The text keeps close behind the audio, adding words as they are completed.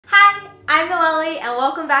Noeli and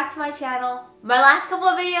welcome back to my channel. My last couple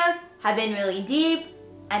of videos have been really deep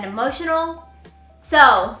and emotional,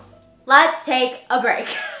 so let's take a break.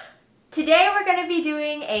 Today we're going to be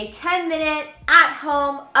doing a 10-minute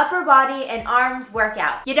at-home upper body and arms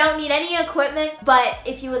workout. You don't need any equipment, but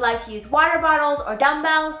if you would like to use water bottles or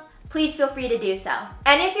dumbbells, please feel free to do so.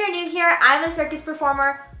 And if you're new here, I'm a circus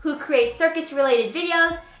performer who creates circus-related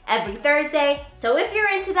videos every Thursday, so if you're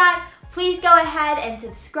into that, please go ahead and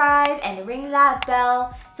subscribe and ring that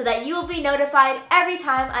bell so that you will be notified every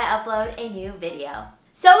time I upload a new video.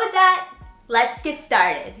 So with that, let's get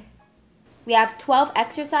started. We have 12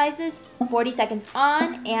 exercises, 40 seconds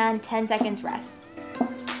on and 10 seconds rest.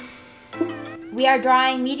 We are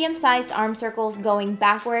drawing medium-sized arm circles going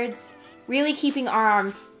backwards, really keeping our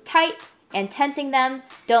arms tight and tensing them.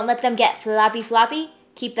 Don't let them get floppy.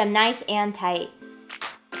 Keep them nice and tight.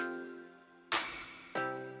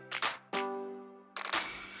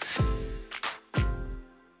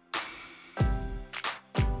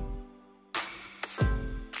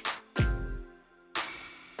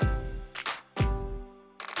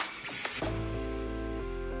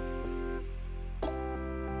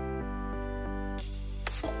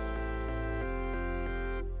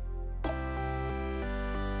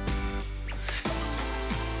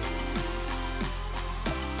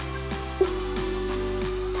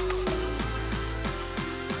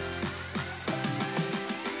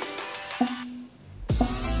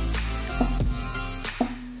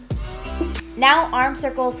 Now arm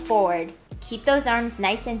circles forward. Keep those arms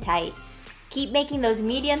nice and tight. Keep making those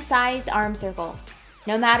medium-sized arm circles,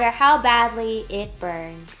 no matter how badly it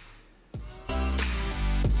burns.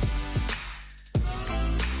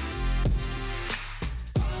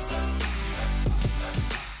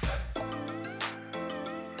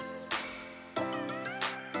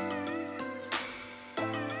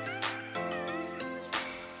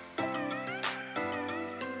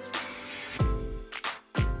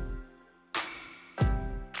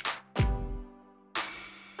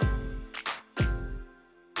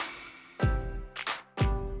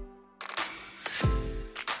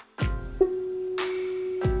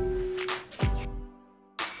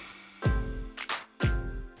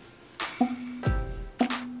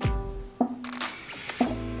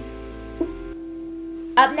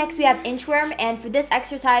 Up next we have inchworm, and for this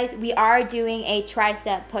exercise we are doing a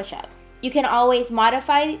tricep push-up. You can always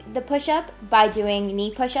modify the push-up by doing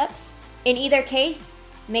knee push-ups. In either case,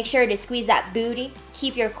 make sure to squeeze that booty,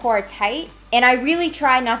 keep your core tight, and I really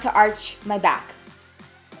try not to arch my back.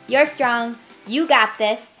 You're strong, you got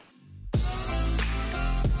this.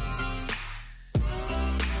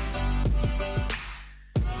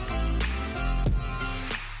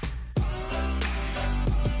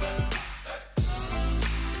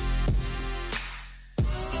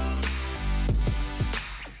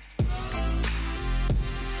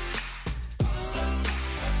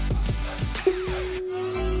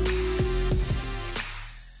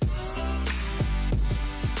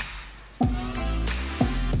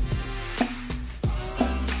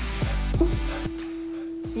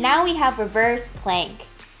 Now we have reverse plank,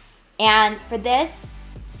 and for this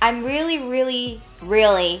I'm really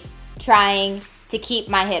trying to keep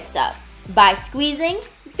my hips up by squeezing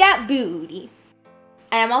that booty.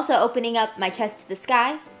 And I'm also opening up my chest to the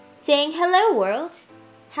sky, saying hello world,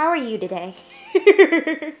 how are you today?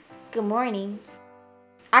 Good morning.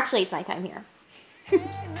 Actually it's nighttime here.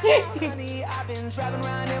 Honey, I've been driving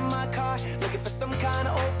around in my car, looking for some kind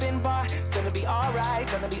of open bar. It's gonna be alright,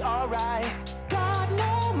 Got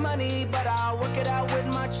no money, but I'll work it out with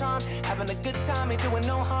my charm. Having a good time, ain't doing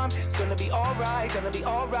no harm. It's gonna be alright,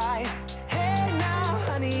 Hey now,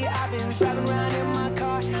 honey, I've been driving around in my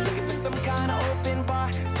car, looking for some kind of open bar.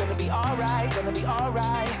 It's gonna be alright,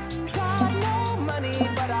 Got no money,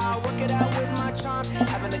 but I'll work it out with my charm.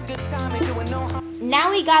 Having a good time, ain't doing no harm. Now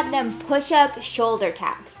we got them push-up shoulder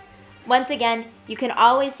taps. Once again, you can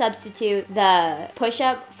always substitute the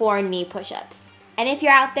push-up for knee push-ups. And if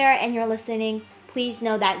you're out there and you're listening, please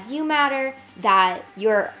know that you matter, that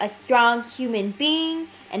you're a strong human being,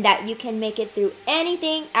 and that you can make it through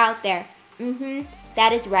anything out there.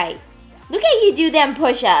 That is right. Look at you do them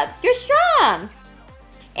push-ups. You're strong.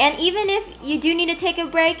 And even if you do need to take a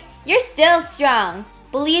break, you're still strong.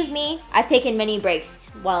 Believe me, I've taken many breaks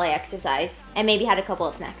while I exercise, and maybe had a couple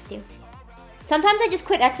of snacks too. Sometimes I just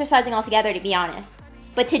quit exercising altogether, to be honest.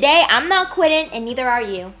 But today, I'm not quitting, and neither are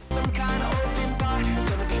you.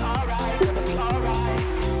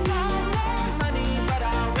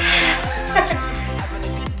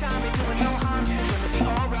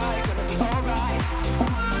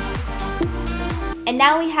 And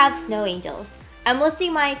now we have snow angels. I'm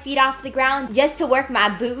lifting my feet off the ground just to work my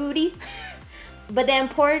booty. But the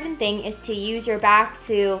important thing is to use your back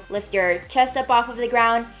to lift your chest up off of the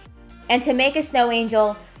ground and to make a snow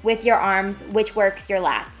angel with your arms, which works your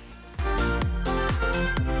lats.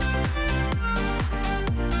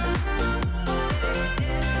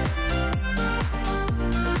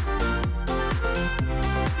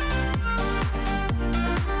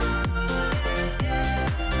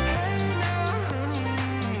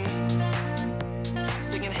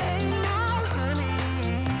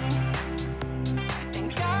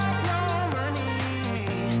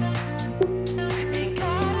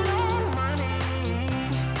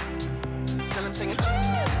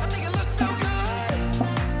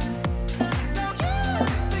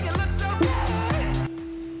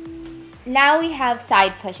 Now we have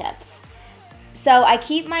side push-ups. So I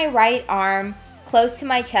keep my right arm close to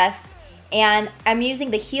my chest and I'm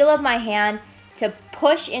using the heel of my hand to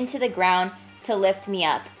push into the ground to lift me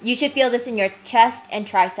up. You should feel this in your chest and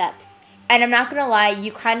triceps. And I'm not gonna lie,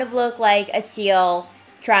 you kind of look like a seal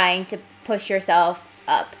trying to push yourself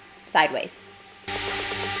up sideways.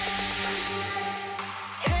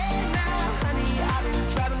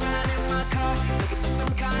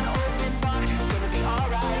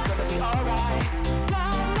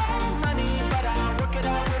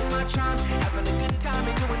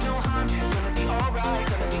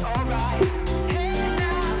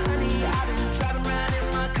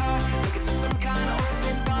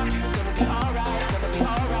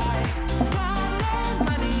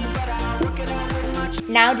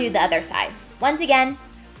 Now do the other side. Once again,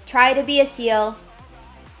 try to be a seal.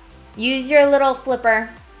 Use your little flipper.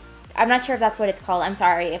 I'm not sure if that's what it's called. I'm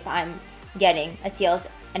sorry if I'm getting a seal's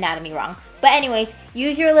anatomy wrong. But anyways,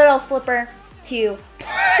 use your little flipper to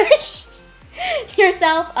push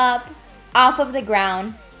yourself up off of the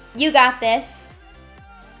ground. You got this.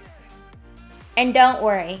 And don't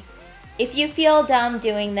worry. If you feel dumb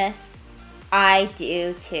doing this, I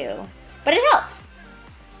do too. But it helps.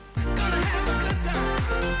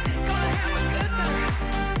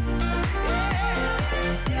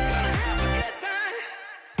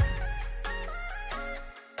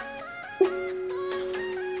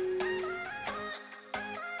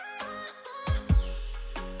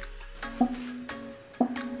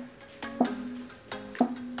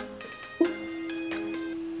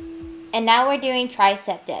 And now we're doing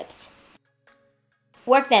tricep dips.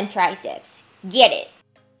 Work them triceps. Get it.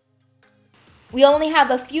 We only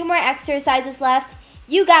have a few more exercises left.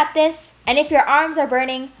 You got this. And if your arms are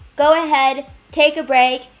burning, go ahead, take a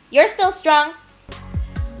break. You're still strong.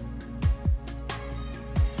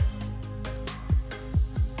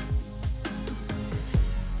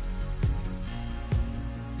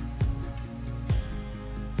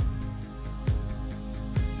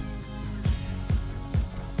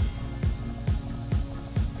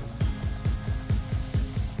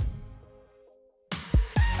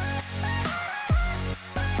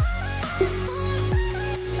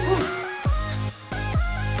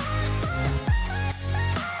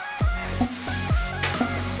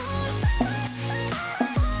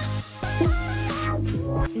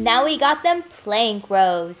 Now we got them plank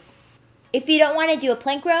rows. If you don't want to do a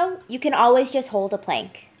plank row, you can always just hold a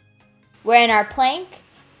plank. We're in our plank,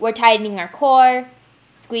 we're tightening our core,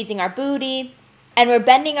 squeezing our booty, and we're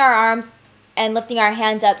bending our arms and lifting our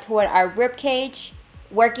hands up toward our rib cage,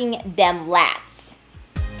 working them lats.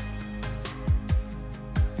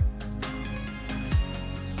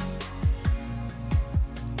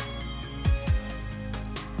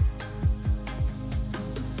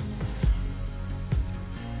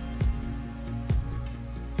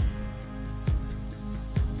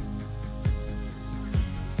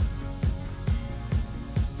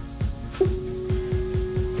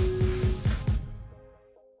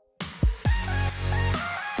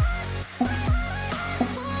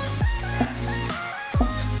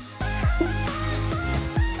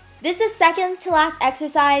 This is second to last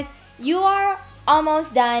exercise. You are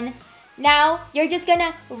almost done. Now you're just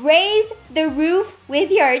gonna raise the roof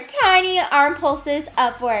with your tiny arm pulses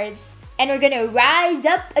upwards. And we're gonna rise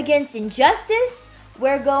up against injustice.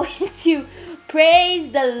 We're going to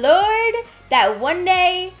praise the Lord that one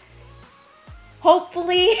day,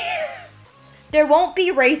 hopefully, there won't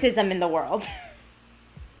be racism in the world.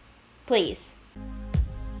 Please.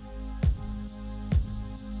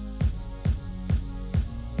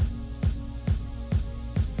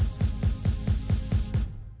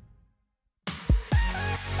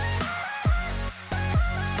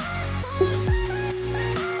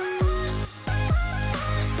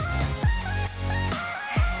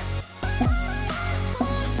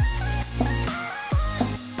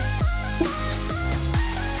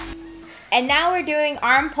 And now we're doing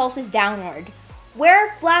arm pulses downward.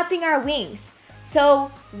 We're flapping our wings.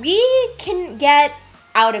 so we can get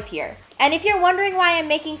out of here. And if you're wondering why I'm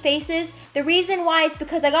making faces, the reason why is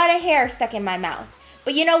because I got a hair stuck in my mouth.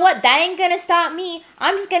 But you know what? That ain't gonna stop me.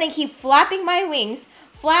 I'm just gonna keep flapping my wings,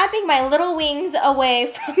 flapping my little wings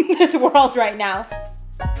away from this world right now.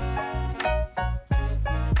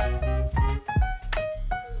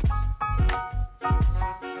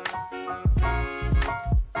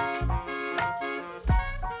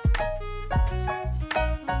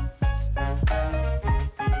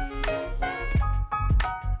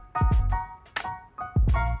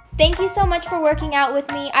 Thank you so much for working out with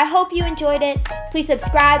me. I hope you enjoyed it. Please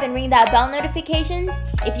subscribe and ring that bell notifications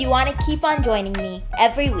if you want to keep on joining me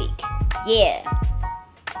every week. Yeah.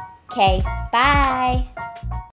 Okay, bye.